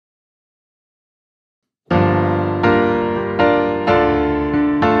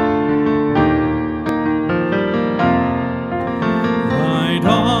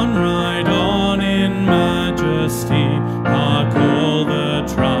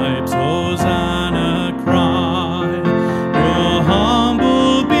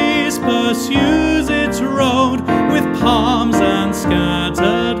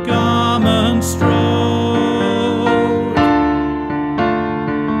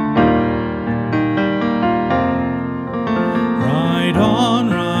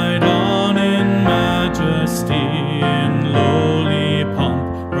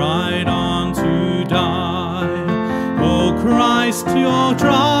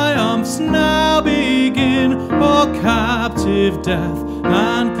now begin, O captive death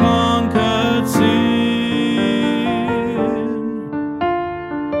and conquered sin.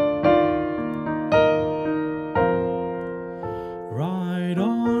 Ride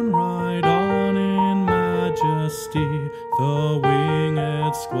on in majesty, the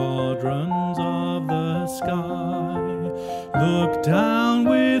winged squadrons of the sky. Look down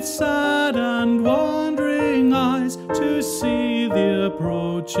with sad and wandering eyes to see the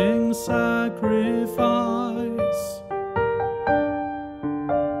approaching sacrifice.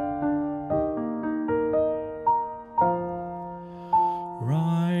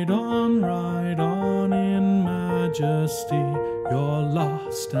 Ride on in majesty, your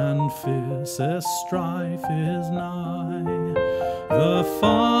last and fiercest strife is nigh. The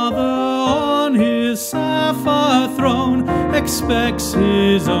Father on his sapphire throne expects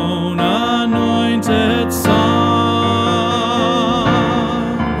his own anointed Son.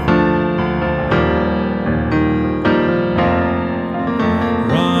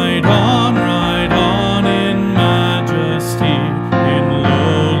 Ride on in majesty, in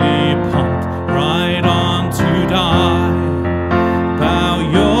lowly pomp, ride on to die. Bow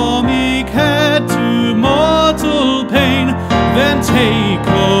your meek head to mortal pain, then take